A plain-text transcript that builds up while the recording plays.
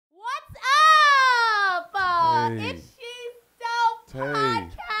It's She's Dope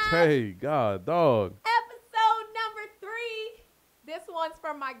Podcast. Tay, God, dog. Episode number 3. This one's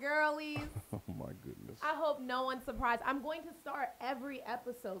for my girlies. Oh, my goodness. I hope no one's surprised. I'm going to start every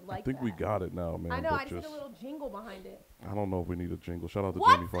episode like that. I think we got it now, man. I know. I just need a little jingle behind it. I don't know if we need a jingle. Shout out to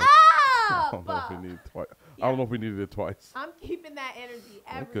What's Jamie Foxx. up? I don't know if we need it twice. Yeah. I don't know if we needed it twice. I'm keeping that energy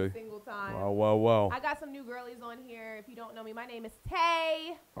every single time. Wow. I got some new girlies on here. If you don't know me, my name is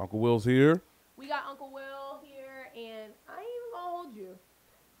Tay. Uncle Will's here. We got Uncle Will here, and I ain't even gonna hold you.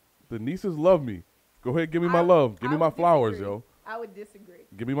 The nieces love me. Go ahead, give me my love. Give me my flowers, yo. I would disagree.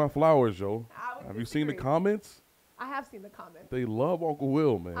 Give me my flowers, yo. Have you seen the comments? I have seen the comments. They love Uncle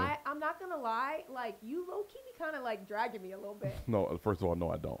Will, man. I'm not gonna lie, like you low-key be kind of like dragging me a little bit. No, first of all, no,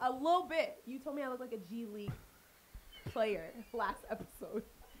 I don't. A little bit. You told me I look like a G League player last episode.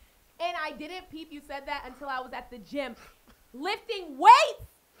 And I didn't peep you said that until I was at the gym lifting weights.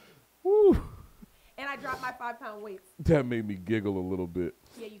 Woo. And I dropped my 5-pound weights. That made me giggle a little bit.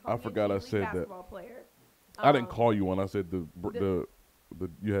 Yeah, you called I me forgot a I G League said basketball that. Player. I didn't call you one. I said the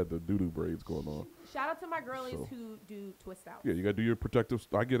you had the doo-doo braids going on. Shout out to my girlies who do twist outs. Yeah, you gotta do your protective.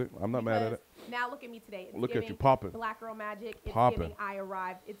 I get it. I'm not mad at it. Now look at me today. It's look at you popping. Black girl magic. It's popping. Giving I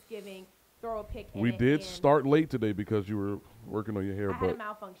arrived. It's giving throw a pic. We did start late today because you were working on your hair, I but had a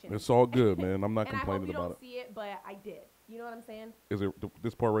malfunction. it's all good, man. I'm not and complaining I hope you about don't see it, but I did. You know what I'm saying? Is it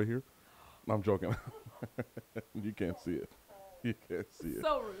this part right here? No, I'm joking. You can't see it. You can't see it.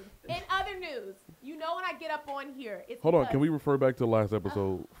 So rude. In other news, you know when I get up on here, it's Hold on, can we refer back to the last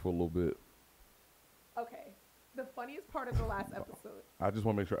episode for a little bit? Okay. The funniest part of the last episode. I just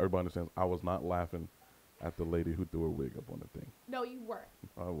want to make sure everybody understands. I was not laughing at the lady who threw her wig up on the thing. No, you weren't.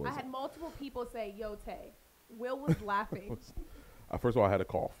 I wasn't. I had multiple people say, "Yo, Tay." Will was laughing. First of all, I had a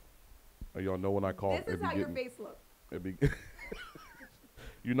cough. Y'all know when I cough. This is how your face looks.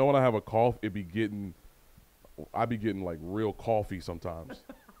 You know when I have a cough, I be getting like real coffee sometimes.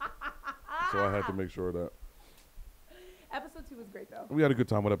 So I had to make sure of that. Episode 2 was great though. We had a good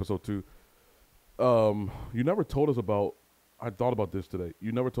time with episode 2. You never told us about. I thought about this today.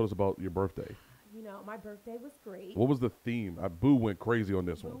 You never told us about your birthday. You know, my birthday was great. What was the theme? Boo went crazy on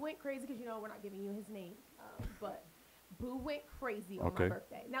this one. Boo went crazy because, you know, we're not giving you his name. But Boo went crazy on my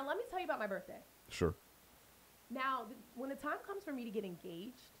birthday. Now, let me tell you about my birthday. Sure. Now, when the time comes for me to get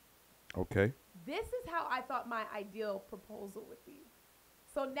engaged, okay, this is how I thought my ideal proposal would be.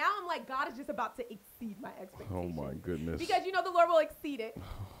 So now I'm like, God is just about to exceed my expectations. Oh, my goodness. Because, you know, the Lord will exceed it.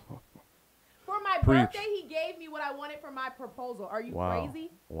 For my birthday, he gave me what I wanted for my proposal. Are you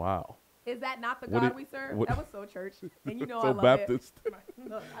crazy? Wow. Is that not the God we serve? That was so church. And you know so I love Baptist. it.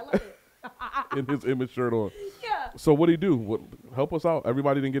 Look, I love it. In his image shirt on. Yeah. So what did he do? Help us out.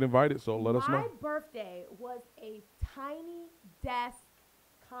 Everybody didn't get invited, so let us know. My birthday was a tiny desk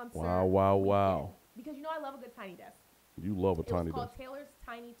concert. Wow. Because you know I love a good tiny desk. You love a tiny desk. It was called Taylor's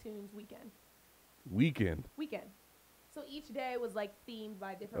Tiny Tunes Weekend. Weekend. So each day was like themed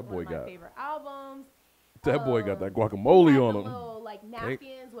by different one of my favorite albums. That boy got that guacamole on him. Little like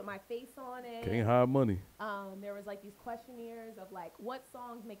napkins with my face on it. Can't hide money. There was like these questionnaires of like what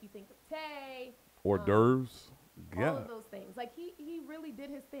songs make you think of Tay. Hors d'oeuvres. All of those things. Like he really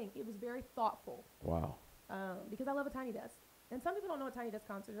did his thing. It was very thoughtful. Wow. Because I love a tiny desk. And some people don't know what tiny desk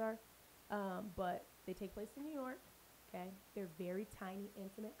concerts are. But they take place in New York. Okay. They're very tiny,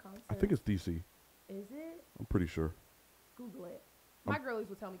 intimate concerts. I think it's DC. Is it? I'm pretty sure. Google it. My girlies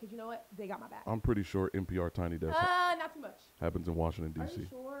will tell me because you know what? They got my back. I'm pretty sure NPR Tiny Desk not too much. happens in Washington, D.C. Are you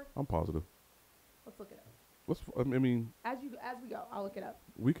sure? I'm positive. Let's look it up. As we go, I'll look it up.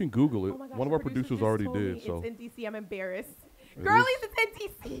 We can Google it. Oh my gosh, one of our producers already did. So it's in D.C. I'm embarrassed. Girlies, it's in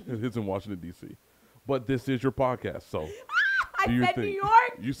D.C. It's in Washington, D.C. But this is your podcast, so. I said New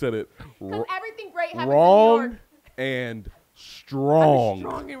York. You said it. Because everything great happens wrong in New York. And strong.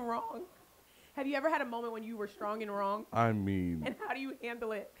 Strong and wrong. Have you ever had a moment when you were strong and wrong? I mean. And how do you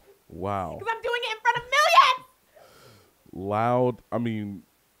handle it? Wow. Because I'm doing it in front of millions.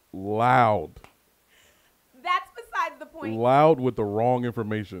 Loud. That's besides the point. Loud with the wrong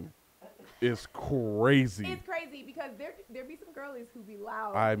information. It's crazy. It's crazy because there be some girlies who be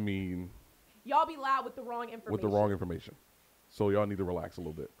loud. I mean. Y'all be loud with the wrong information. So y'all need to relax a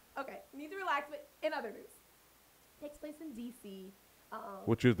little bit. Okay. Need to relax, but in other news. Takes place in D.C.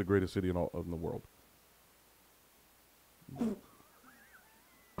 Which is the greatest city in the world.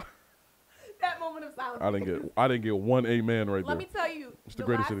 That moment of silence. I didn't get one amen right there. Let me tell you, it's the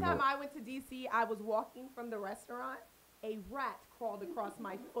greatest last city in the time world. I went to D.C., I was walking from the restaurant. A rat crawled across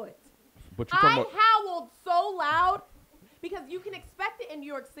my foot. But I howled so loud because you can expect it in New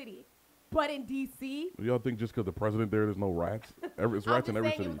York City. But in D.C., Y'all think just because the president there's no rats? It's rats in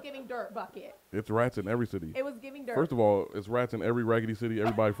every city. it was giving dirt bucket. It's rats in every city. It was giving dirt. First of all, it's rats in every raggedy city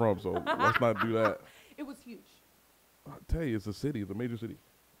everybody from, so let's not do that. It was huge. Tay is a city, it's a major city.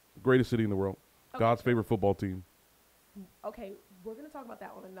 Greatest city in the world. Okay. God's favorite football team. Okay, we're going to talk about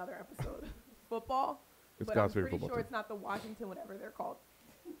that on another episode. Football. It's but God's I'm favorite pretty football sure team. it's not the Washington, whatever they're called.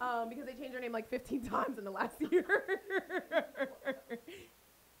 Because they changed their name like 15 times in the last year.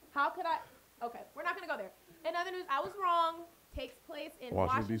 How could I? Okay, we're not going to go there. In other news, I was wrong. Takes place in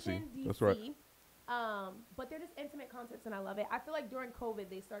Washington, D.C. That's right. But they're just intimate concerts, and I love it. I feel like during COVID,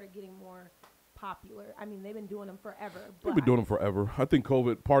 they started getting more popular. I mean, they've been doing them forever. They've been doing them forever. I think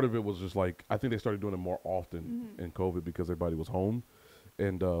COVID, part of it was just like, I think they started doing it more often in COVID because everybody was home.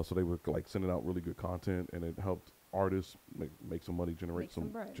 And so they were like sending out really good content, and it helped artists make some money, generate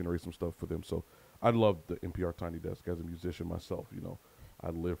some stuff for them. So I love the NPR Tiny Desk as a musician myself. You know, I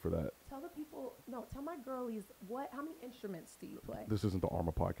live for that. Tell my girlies, how many instruments do you play? This isn't the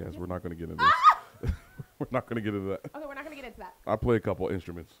Armor podcast. We're not going to get into this. We're not going to get into that. Okay, we're not going to get into that. I play a couple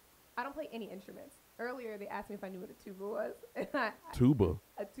instruments. I don't play any instruments. Earlier, they asked me if I knew what a tuba was. Tuba?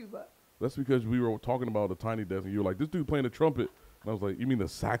 A tuba. That's because we were talking about a Tiny Desk, and you were like, this dude playing the trumpet. And I was like, you mean the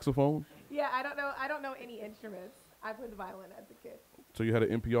saxophone? Yeah, I don't know any instruments. I played the violin as a kid. So you had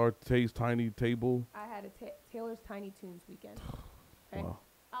an NPR Tay's Tiny Table? I had a Taylor's Tiny Tunes weekend. Okay. Wow.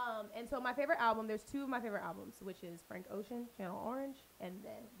 And so my favorite album, there's two of my favorite albums, which is Frank Ocean, Channel Orange, and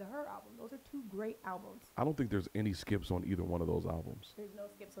then the Her album. Those are two great albums. I don't think there's any skips on either one of those albums. There's no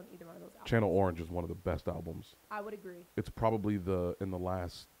skips on either one of those albums. Channel Orange is one of the best albums. I would agree. It's probably in the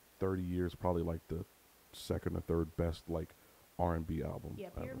last 30 years, probably like the second or third best like R&B album. Yeah,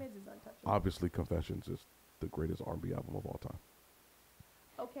 Pyramids is untouchable. Obviously, Confessions is the greatest R&B album of all time.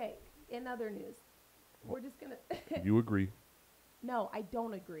 Okay, in other news, we're just going to... You agree? No, I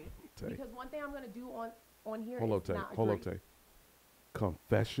don't agree. Tay. Because one thing I'm going to do on here Hold is up, Tay. not Hold up, agree. Tay.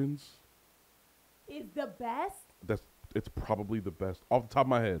 Confessions? Is the best? It's probably the best. Off the top of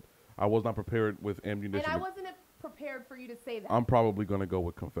my head, I was not prepared with ammunition. And I wasn't prepared for you to say that. I'm probably going to go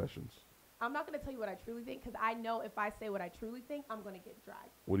with Confessions. I'm not going to tell you what I truly think because I know if I say what I truly think, I'm going to get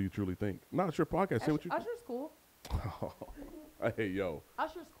dragged. What do you truly think? Not your podcast. Say what you think. Usher's cool. Hey, yo.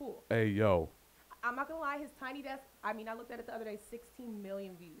 Usher's cool. Hey, yo. I'm not going to lie. His Tiny Desk, I mean, I looked at it the other day, 16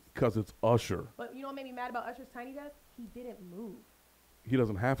 million views. Because it's Usher. But you know what made me mad about Usher's Tiny Desk? He didn't move. He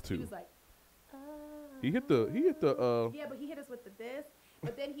doesn't have to. He was like, He hit the. Yeah, but he hit us with this.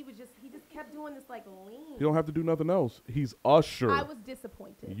 But then he just kept doing this like lean. He don't have to do nothing else. He's Usher. I was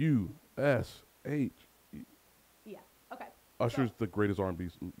disappointed. U-S-H. Yeah. Okay. Usher's the greatest R&B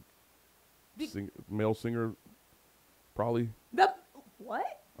male singer, probably. What?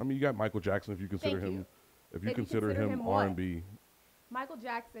 I mean, you got Michael Jackson if you consider him. If you consider him R&B. Michael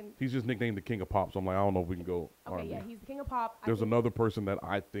Jackson. He's just nicknamed the King of Pop. So I'm like, I don't know if we can go Okay, R&B. yeah, he's the King of Pop. There's another person that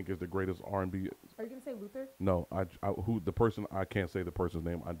I think is the greatest R&B. Are you gonna say Luther? No, the person I can't say the person's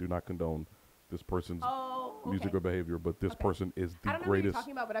name. I do not condone this person's music or behavior, but this person is the I don't know greatest. Who you're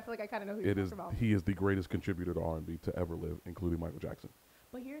talking about, but I feel like I kind of know who you're talking about. He is the greatest contributor to R&B to ever live, including Michael Jackson.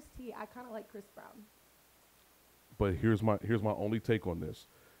 But here's T. I kind of like Chris Brown. But here's my only take on this.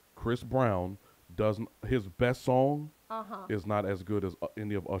 Chris Brown his best song is not as good as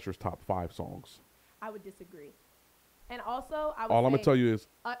any of Usher's top 5 songs. I would disagree. And also, all I'm gonna tell you is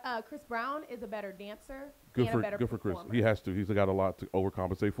Chris Brown is a better dancer. Good for Chris. He has to. He's got a lot to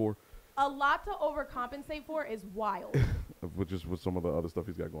overcompensate for. A lot to overcompensate for is wild. Which is with some of the other stuff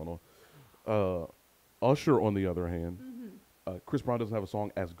he's got going on. Usher, on the other hand, Chris Brown doesn't have a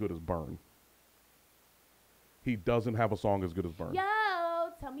song as good as Burn. He doesn't have a song as good as Burn. Yo,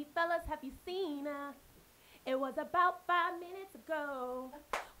 tell me, fellas, have you seen her? It was about 5 minutes ago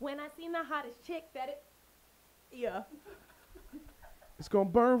when I seen the hottest chick that it... Yeah. It's gonna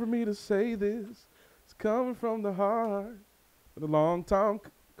burn for me to say this. It's coming from the heart. Been a long time.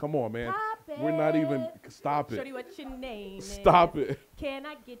 Come on, man. We're not even... Stop it. Shorty, what's your name? Stop it. Can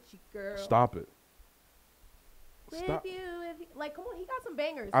I get you, girl? Stop it. Stop. Like, come on, he got some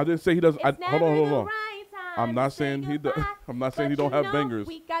bangers. I didn't say he doesn't. Hold on. Right, I'm not saying he does. I'm not saying he don't have bangers.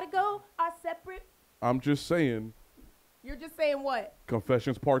 We gotta go our separate. I'm just saying. You're just saying what?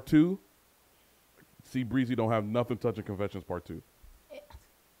 Confessions Part 2. C Breezy don't have nothing touching Confessions Part 2.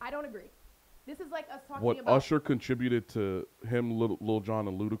 I don't agree. This is like us talking what about. Usher contributed to him, Lil Jon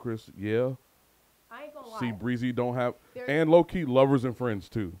and Ludacris. Yeah. I ain't gonna lie. C Breezy don't have, and low key Lovers and Friends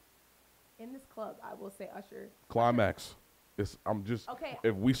too. In this club, I will say Usher. Climax. I'm just. Okay.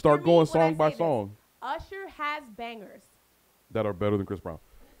 If we start going song by song. Usher has bangers. That are better than Chris Brown.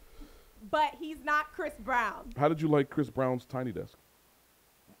 But he's not Chris Brown. How did you like Chris Brown's Tiny Desk?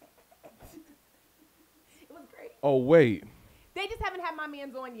 Oh, wait. They just haven't had my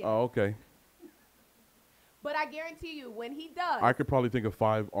man's on yet. Oh, okay. But I guarantee you, when he does. I could probably think of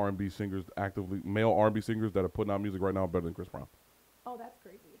 5 R&B singers, male R&B singers that are putting out music right now better than Chris Brown. Oh, that's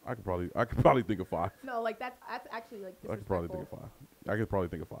crazy. I could probably think of 5. No, like that's actually like disrespectful. I could probably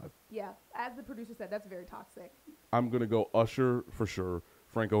think of 5. Yeah, as the producer said, that's very toxic. I'm gonna go Usher for sure,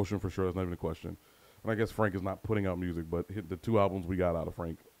 Frank Ocean for sure. That's not even a question. And I guess Frank is not putting out music, but the 2 albums we got out of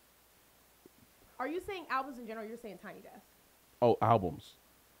Frank. Are you saying albums in general? Or you're saying Tiny Desk? Oh, albums.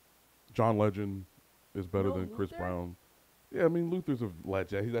 John Legend is better No, than Chris Luther? Brown. Yeah, I mean Luther's a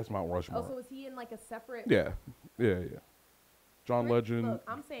legend. That's Mount Rushmore. Oh, so is he in like a separate? Yeah. John Legend. Look,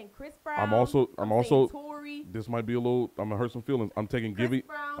 I'm saying Chris Brown. I'm also saying Tory. This might be a little. I'm gonna hurt some feelings. I'm taking Chris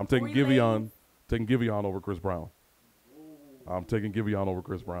Brown, I'm taking Tory Giveon. Lanez. Taking Giveon over Chris Brown. I'm taking Giveon over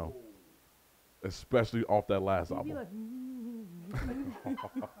Chris Brown, especially off that last He'd be album. like,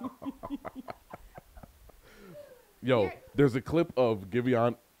 Yo, Here- there's a clip of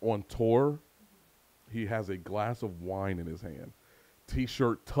Giveon on tour. He has a glass of wine in his hand,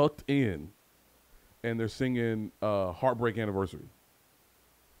 T-shirt tucked in, and they're singing "Heartbreak Anniversary."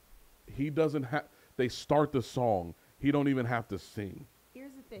 He doesn't have. They start the song. He don't even have to sing.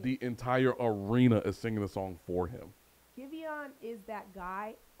 Here's the thing. The entire arena is singing the song for him. Giveon is that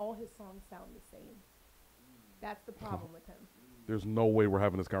guy. All his songs sound the same. That's the problem with him. There's no way we're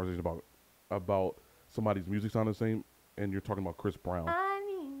having this conversation about somebody's music sounding the same, and you're talking about Chris Brown. I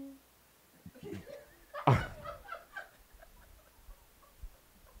need.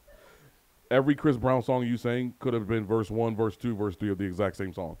 Every Chris Brown song you sang could have been verse 1, verse 2, verse 3 of the exact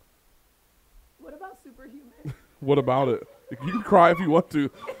same song. What about Superhuman? What about it? You can cry if you want to.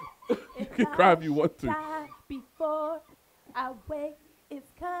 You can cry if you want to. Die before I wake, it's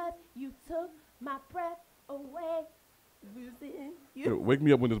 'cause you took my breath away. Losing Hey, you. wake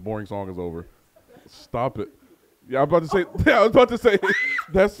me up when this boring song is over. Stop it. Yeah, I was about to say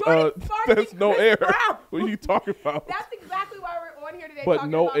that's Jordan Sparks that's and No Chris Air. Brown. What are you talking about? That's exactly why we're on here today. But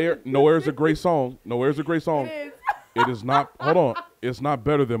talking No about Air, this. No Air is a great song. No Air is a great song. It is. It is not. Hold on. It's not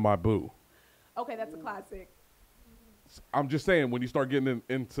better than My Boo. Okay, that's a classic. I'm just saying when you start getting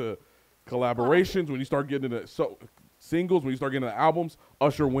into collaborations, when you start getting into singles, when you start getting into albums,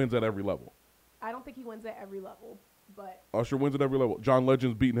 Usher wins at every level. I don't think he wins at every level, but Usher wins at every level. John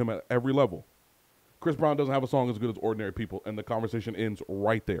Legend's beating him at every level. Chris Brown doesn't have a song as good as Ordinary People, and the conversation ends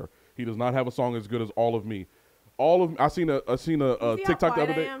right there. He does not have a song as good as All of Me. I seen a see TikTok how the other quiet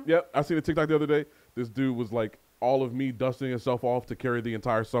I day. am? Yep, I seen a TikTok the other day. This dude was like, All of Me dusting himself off to carry the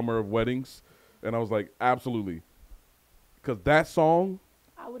entire summer of weddings, and I was like, absolutely, because that song,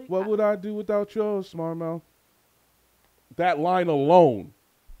 I would. what would I do without your smart mouth? That line alone.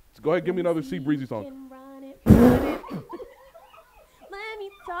 So go ahead, give me another C Breezy song. Run it, run it. Let me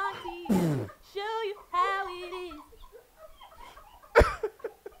talk to you, show you how it is.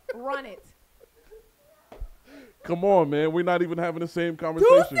 Run it. Come on, man. We're not even having the same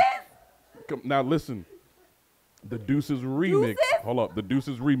conversation. Deuces? Now listen. The Deuces remix. Deuces? Hold up. The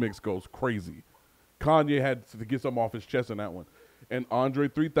Deuces remix goes crazy. Kanye had to get something off his chest in that one. And Andre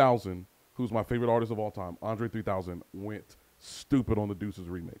 3000, who's my favorite artist of all time, Andre 3000 went stupid on the Deuces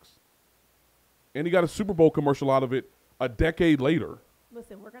remix. And he got a Super Bowl commercial out of it a decade later.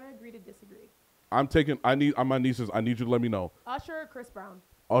 Listen, we're gonna agree to disagree. I'm my nieces, I need you to let me know. Usher or Chris Brown?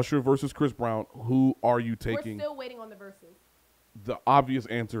 Usher versus Chris Brown, who are you taking? We're still waiting on the verses. The obvious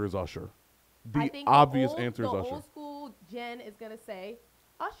answer is Usher. I The think obvious answer is the Usher. old school Jen is gonna say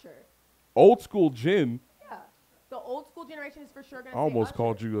Usher. Old school Jen. Yeah, the old school generation is for sure gonna. I almost say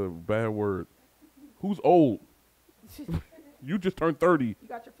called Usher. you a bad word. Who's old? You just turned 30. You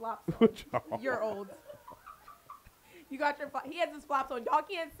got your flops on. You're old. You got your. He has his flops on. Y'all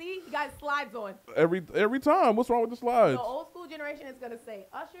can't see. He got his slides on. Every time. What's wrong with the slides? The old school generation is gonna say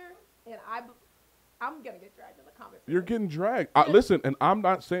Usher, and I'm gonna get dragged in the comments. You're getting dragged. Listen, and I'm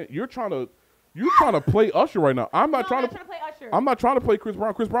not saying you're trying to play Usher right now. I'm not trying to play Usher. I'm not trying to play Chris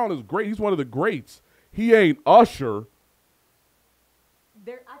Brown. Chris Brown is great. He's one of the greats. He ain't Usher.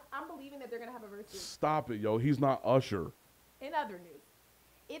 I'm believing that they're gonna have a verse. Stop it, yo. He's not Usher. In other news,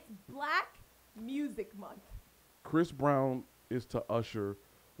 it's Black Music Month. Chris Brown is to Usher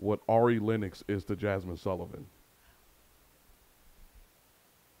what Ari Lennox is to Jasmine Sullivan.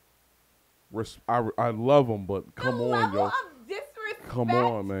 I love him, but come the on, level yo. of disrespect. Come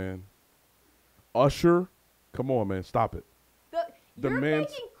on, man. Usher, come on, man. Stop it. The You're man's-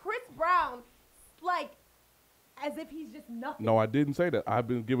 making Chris Brown like as if he's just nothing. No, I didn't say that. I've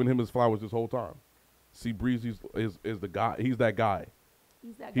been giving him his flowers this whole time. C Breezy is the guy. He's that guy.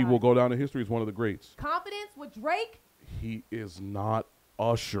 He's that He guy. will go down in history as one of the greats. Confidence with Drake. He is not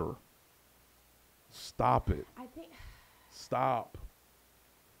Usher. Stop it. I think. Stop.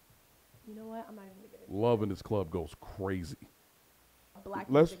 You know what? I'm not even gonna get it. Love in this club goes crazy. Black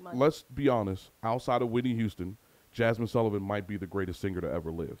Let's Music Month. let's be honest. Outside of Whitney Houston, Jasmine Sullivan might be the greatest singer to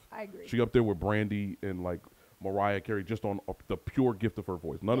ever live. I agree. She up there with Brandy and like Mariah Carey, just on the pure gift of her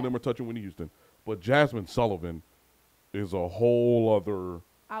voice. None of them are touching Whitney Houston, but Jasmine Sullivan is a whole other.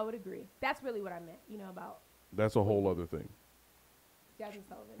 I would agree. That's really what I meant. You know about. That's a whole other thing. Jasmine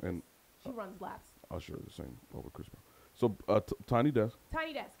Sullivan. And she runs laps. Usher the same over Chris Brown. So Tiny Desk.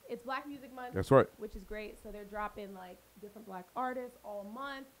 Tiny Desk. It's Black Music Month. That's right. Which is great. So they're dropping like different black artists all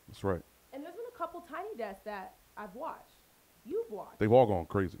month. That's right. And there's been a couple Tiny Desks that I've watched. You've watched. They've all gone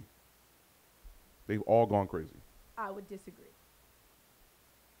crazy. They've all gone crazy. I would disagree.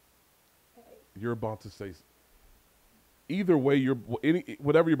 Hey. You're about to say. Either way,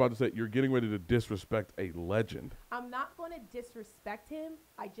 whatever you're about to say, you're getting ready to disrespect a legend. I'm not going to disrespect him.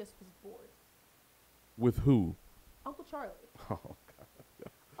 I just was bored. With who? Uncle Charlie. Oh, God.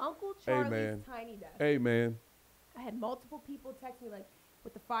 Uncle Hey, Charlie's man. Tiny Desk. Hey, man. I had multiple people text me like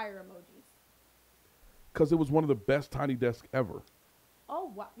with the fire emojis. Because it was one of the best Tiny Desks ever.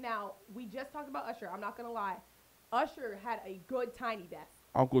 Oh, wow. Now, we just talked about Usher. I'm not going to lie. Usher had a good Tiny Desk.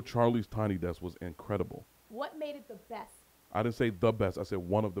 Uncle Charlie's Tiny Desk was incredible. What made it the best? I didn't say the best. I said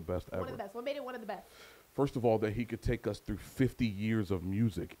one of the best ever. One of the best. What made it one of the best? First of all, that he could take us through 50 years of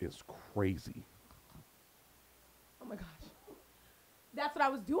music is crazy. Oh, my gosh. That's what I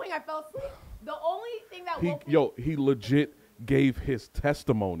was doing. I fell asleep. The only thing that woke me... He legit gave his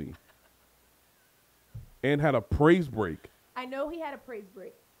testimony and had a praise break. I know he had a praise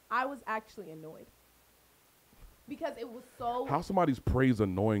break. I was actually annoyed. Because it was so... How's somebody's praise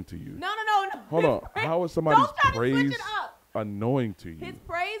annoying to you? No. Hold on. How is somebody's praise it up. annoying to you? His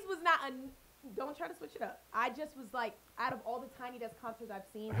praise was not... Don't try to switch it up. I just was like, out of all the Tiny Desk concerts I've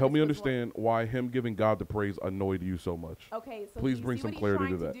seen... Help me understand why him giving God the praise annoyed you so much. Okay, so please bring some clarity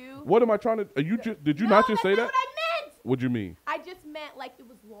to that. Do? What am I trying to... did you not just say that? That's not what I meant! What'd you mean? I just meant like it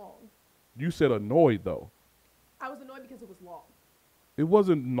was long. You said annoyed, though. I was annoyed because it was long. It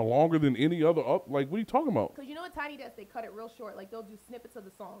wasn't longer than any other like, what are you talking about? Because you know at Tiny Desk, they cut it real short. Like, they'll do snippets of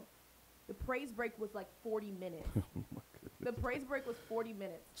the song. The praise break was like 40 minutes. Oh, my goodness. The praise break was 40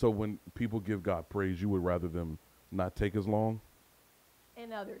 minutes. So when people give God praise, you would rather them not take as long?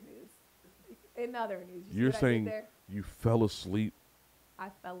 In other news. You're saying you fell asleep I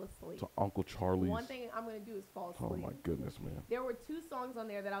fell asleep. to Uncle Charlie's? One thing I'm going to do is fall asleep. Oh, my goodness, man. There were 2 songs on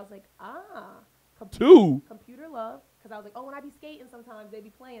there that I was like, Two? Computer Love. Because I was like, oh, when I be skating sometimes, they be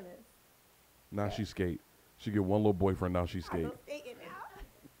playing this. Now she skate. She get one little boyfriend, now she skate. I go skating now.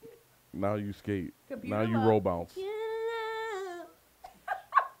 Now you skate. Computer now you Love. roll bounce.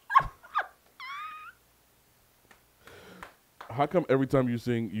 How come every time you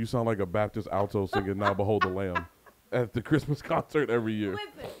sing, you sound like a Baptist alto singing Now Behold the Lamb at the Christmas concert every year?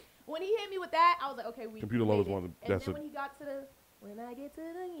 Listen, when he hit me with that, I was like, okay, we Computer Love is one of the... And then when he got to the, when I get to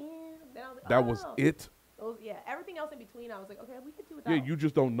the end, then I was like, that was it? Yeah, everything else in between, I was like, okay, we could do without. Yeah, you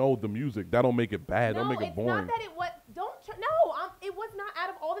just don't know the music. That don't make it bad. No, Don't make it boring. it's not that it was, it was not out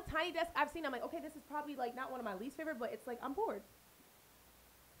of all the Tiny Desks I've seen. I'm like, okay, this is probably like not one of my least favorite, but it's like, I'm bored.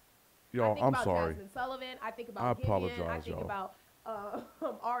 Y'all, I'm sorry. Jasmine Sullivan. I think about I Gideon. apologize, I think y'all. about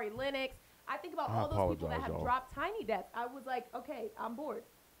Ari Lennox. I think about all those people that have y'all. dropped Tiny Desk. I was like, okay, I'm bored.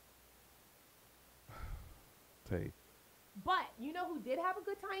 Tay. But you know who did have a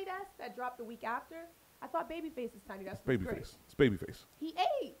good Tiny Desk that dropped the week after? I thought Babyface's Tiny Desk was great. It's Babyface. He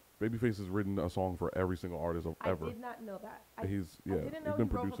ate. Babyface has written a song for every single artist ever. I did not know that. I He's didn't know he's been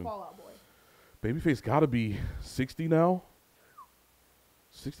he wrote producing. for Fall Out Boy. Babyface got to be 60 now.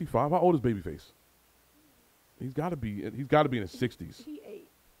 65. How old is Babyface? He's got to be in his 60s. He ate.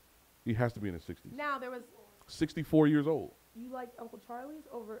 He has to be in his 60s. Now there was 64 years old. you like Uncle Charlie's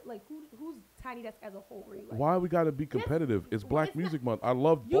over like who's Tiny Desk as a whole? Were you like? Why we got to be competitive? It's Black Music Month. I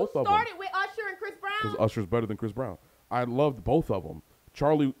loved both of them. You started with Usher and Chris Brown. Because Usher's better than Chris Brown. I loved both of them.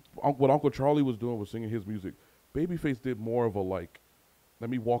 What Uncle Charlie was doing was singing his music. Babyface did more of a like, let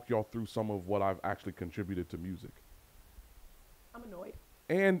me walk y'all through some of what I've actually contributed to music. I'm annoyed.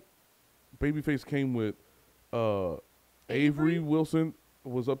 And Babyface came with Avery Wilson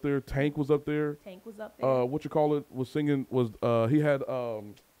was up there. Tank was up there. Tank was up there. Was singing, he had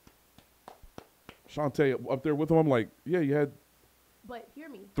Shantae up there with him. I'm like, yeah, you had but hear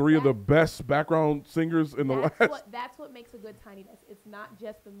me. 3 of the best background singers in the last. That's what makes a good Tiny Desk. It's not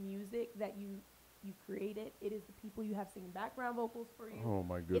just the music that you created. It is the people you have singing background vocals for you. Oh,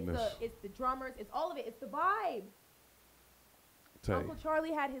 my goodness. It's the drummers. It's all of it. It's the vibe. Tay. Uncle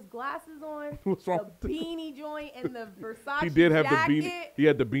Charlie had his glasses on, What's wrong the with beanie joint, and the Versace He did have jacket, the beanie. He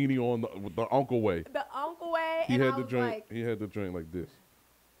had the beanie on with the Uncle way. the Uncle way, He and had I the was joint. like, He had the joint like this.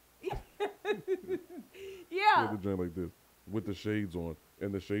 He yeah. had the joint like this with the shades on,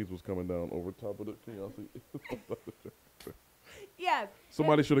 and the shades was coming down over top of the. Can y'all see? Yes.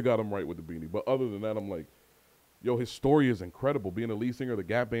 Somebody should have got him right with the beanie. But other than that, I'm like, yo, his story is incredible. Being a lead singer of the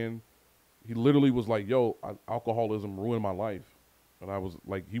Gap Band, he literally was like, yo, alcoholism ruined my life. And I was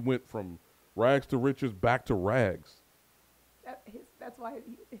like, he went from rags to riches back to rags. That's why.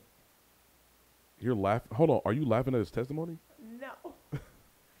 You're laughing. Hold on. Are you laughing at his testimony? No.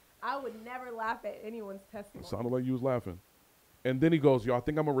 I would never laugh at anyone's testimony. It sounded like you was laughing. And then he goes, yo, I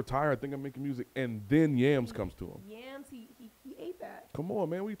think I'm going to retire. I think I'm making music. And then Yams comes to him. Yams, he ate that. Come on,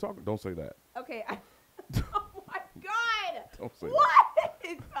 man. What are you talking? Don't say that. Okay. Oh, my God. Don't say What?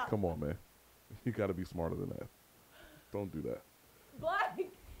 that. Come on, man. You got to be smarter than that. Don't do that. Black.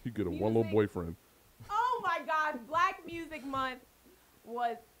 You get a one little boyfriend. Oh, my God. Black Music Month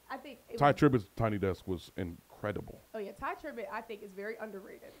was, I think. Ty Tribbett's Tiny Desk was incredible. Oh, yeah. Ty Tribbett, I think, is very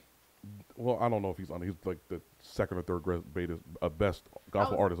underrated. Well, I don't know if he's on. He's like the second or third best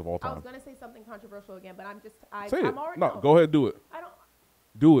gospel artist of all I time. was going to say something controversial again, but I'm Say it. already. No, go ahead, do it. I don't.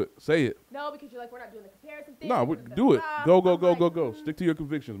 Do it. Say it. No, because you're like, we're not doing the comparison thing. No, do it. Go. Stick to your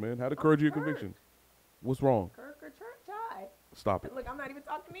convictions, man. Have the courage of your Kirk. convictions. What's wrong? Kirk or church high. Stop it. Look, I'm not even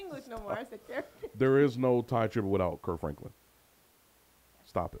talking English no more. I said Kirk. There is no Ty Tribbett without Kirk Franklin.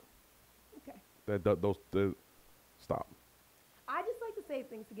 Stop it. Okay. Stop. I just like to say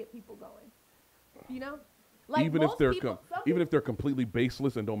things to get people going. You know, like even if most they're people, even if they're completely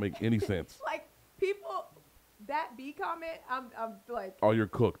baseless and don't make any sense. Like people, that B comment, I'm like. Oh, you're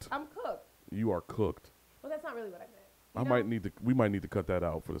cooked. I'm cooked. You are cooked. Well, that's not really what I meant. We might need to cut that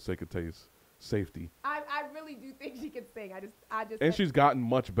out for the sake of Tay's safety. I really do think she can sing. I just. And she's gotten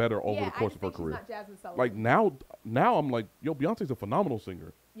much better over the course of her career. She's not Jasmine Sullivan. Like now I'm like, yo, Beyonce's a phenomenal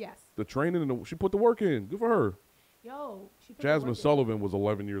singer. Yes. The training and she put the work in. Good for her. She put Jasmine Sullivan was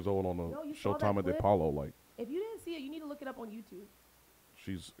 11 years old on you the saw Showtime that at the Apollo. Like, if you didn't see it, you need to look it up on YouTube.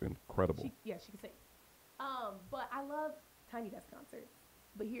 she's incredible. She can sing. But I love Tiny Desk concerts.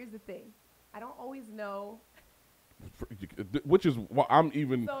 But here's the thing, I don't always know. Which is why I'm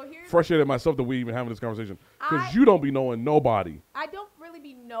even So frustrated at myself that we even having this conversation because you don't be knowing nobody. I don't really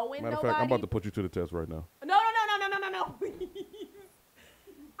be knowing Matter of nobody. fact, I'm about to put you to the test right now. No, please.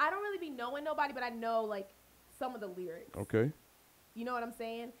 I don't really be knowing nobody, but I know like some of the lyrics. Okay. You know what I'm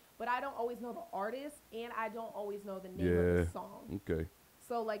saying? But I don't always know the artist, and I don't always know the name of the song. Okay.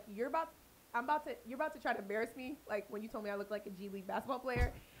 So like you're about to try to embarrass me, like when you told me I look like a G League basketball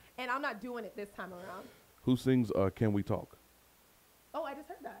player, and I'm not doing it this time around. Who sings Can We Talk? Oh, I just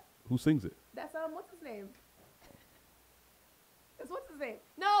heard that. Who sings it? That's what's his name? What's his name?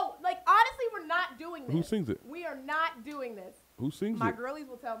 No, like honestly, we're not doing this. Who sings it? We are not doing this. Who sings My it? girlies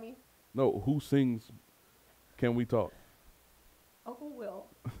will tell me. No, who sings Can We Talk? Uncle Will.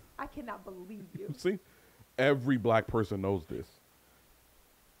 I cannot believe you. See? Every black person knows this.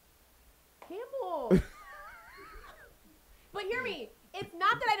 Campbell. But hear me. It's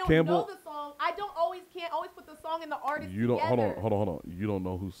not that I don't know the song. I can't always put the song and the artist together. Hold on. You don't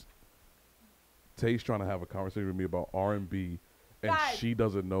know who's. Tay's trying to have a conversation with me about R&B, and Guys. she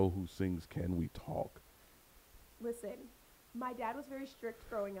doesn't know who sings Can We Talk. Listen, my dad was very strict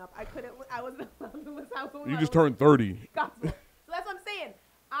growing up. I wasn't allowed to listen. You just turned 30. Gospel. So that's what I'm saying.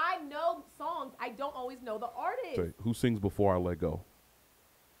 I know songs. I don't always know the artist. Tay, who sings Before I Let Go?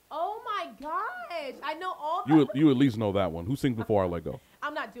 Oh my gosh. I know all the You at least know that one. Who sings Before I Let Go?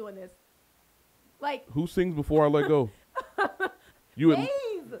 I'm not doing this. Like Who sings Before I Let Go? You Dave.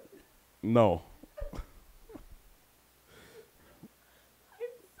 No. I'm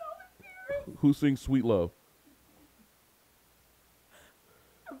so embarrassed. Who sings Sweet Love?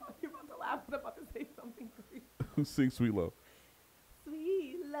 You're about to laugh, but I'm about to say something crazy. Who sings Sweet Love?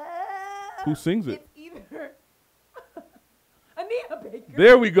 Sweet love. Who sings it? It's either Anita Baker.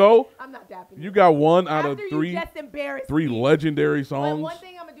 There we go. I'm not dapping You got one out of After three. You just embarrassed Three me. legendary But songs. one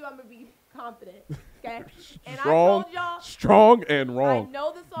thing I'm gonna do, I'm gonna be confident. Okay. And Strong, I told y'all, strong and wrong. I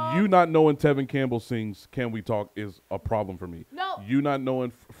know the song. You not knowing Tevin Campbell sings Can We Talk is a problem for me. No. You not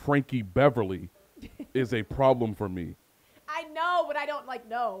knowing Frankie Beverly is a problem for me. I know, but I don't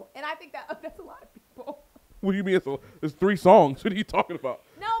know. And I think that's a lot of people. What do you mean? It's 3 songs. What are you talking about?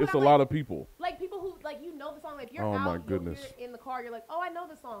 No, it's but a lot of people. Like people who you know the song. Like if you're Oh, out, my you'll goodness. hear it in the car. You're like, oh, I know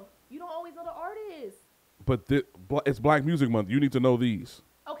the song. You don't always know the artist. But it's Black Music Month. You need to know these.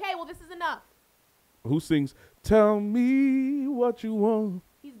 Okay, well this is enough. Who sings Tell Me What You Want?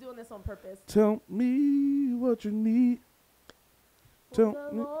 He's doing this on purpose. Tell me what you need. For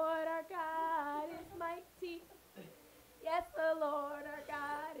the Lord our God is mighty. Yes, the Lord our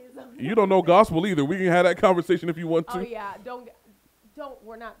God is. You don't know gospel either. We can have that conversation if you want to. Oh yeah, don't.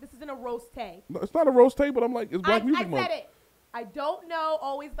 We're not. This isn't a roast tay. No, it's not a roast tape, but I'm like, it's Black Music Month. I said it. I don't know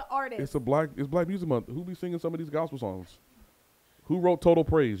always the artist. It's Black Music Month. Who be singing some of these gospel songs? Who wrote Total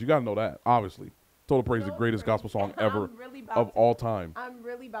Praise? You gotta know that, obviously. Total Praise is the greatest gospel song ever of all time. I'm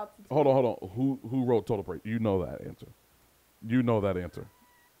really about to. Hold on. Who wrote Total Praise? You know that answer. You know that answer.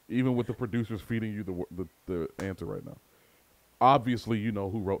 Even with the producers feeding you the answer right now. Obviously, you know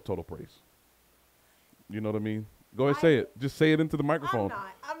who wrote Total Praise. You know what I mean? Go ahead, say it. Just say it into the microphone.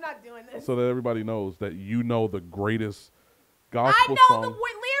 I'm not doing this. So that everybody knows that you know the greatest gospel song. I know the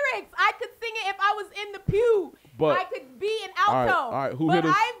lyrics. I could sing it if I was in the pew. But I could be an alto. All right, who but hit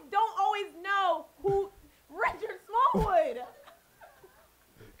us? I don't always know who Richard Smallwood.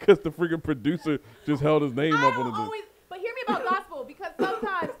 Because the freaking producer just held his name up on it. But hear me about gospel, because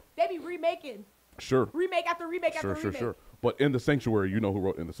sometimes they be remaking. Sure. Remake after remake after remake. Sure. But In the Sanctuary, you know who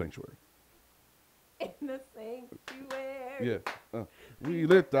wrote In the Sanctuary. In the sanctuary. Yeah. We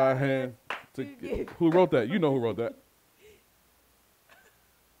lift our hands. Who wrote that? You know who wrote that.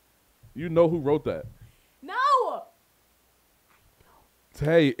 You know who wrote that. No.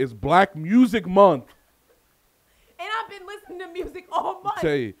 Tay, it's Black Music Month. And I've been listening to music all month.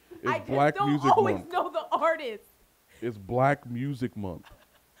 Tay, it's Black Music Month. I just don't always know the artist. It's Black Music Month.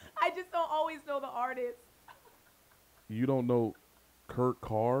 I just don't always know the artist. You don't know Kurt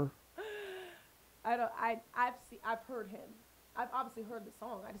Carr? I've heard him. I've obviously heard the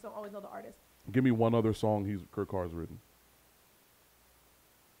song. I just don't always know the artist. Give me one other song Kurt Carr's written.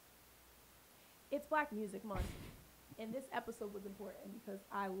 It's Black Music Month. And this episode was important because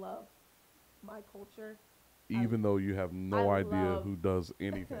I love my culture. Even though you have no idea who does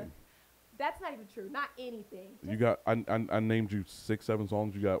anything. That's not even true. Not anything. You got I named you 6, 7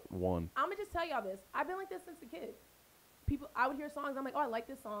 songs. You got one. I'm gonna just tell y'all this. I've been like this since a kid. I would hear songs. I'm like, oh, I like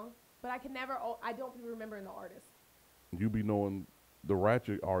this song, but I don't be remembering the artist. You be knowing the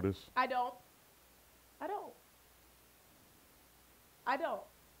ratchet artists. I don't.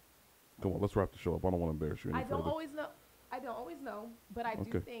 Come on, let's wrap the show up. I don't want to embarrass you any further. I don't always know, but I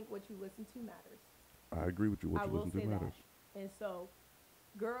do think what you listen to matters. I agree with you. What you listen to matters. And so,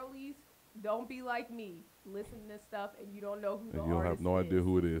 girlies, don't be like me. Listen to this stuff and you don't know who the artist is. And you'll have no idea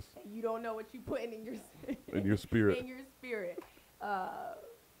who it is. And you don't know what you putting in your spirit. In your spirit.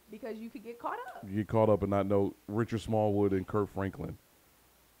 Because you could get caught up. You get caught up and not know Richard Smallwood and Kurt Franklin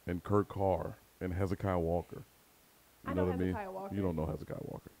and Kurt Carr and Hezekiah Walker. You know what I mean? Walker. You don't know Hezekiah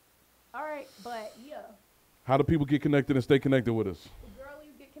Walker. All right, but yeah. How do people get connected and stay connected with us? The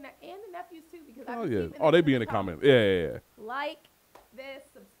girlies get connected, and the nephews too, because they be in the comments. Yeah. Like this,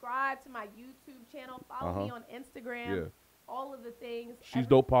 subscribe to my YouTube channel, follow me on Instagram, all of the things. She's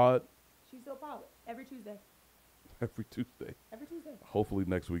Dope Pod. She's Dope Pod every Tuesday. Every Tuesday. Hopefully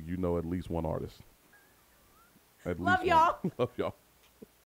next week you know at least one artist. Love y'all. Love y'all.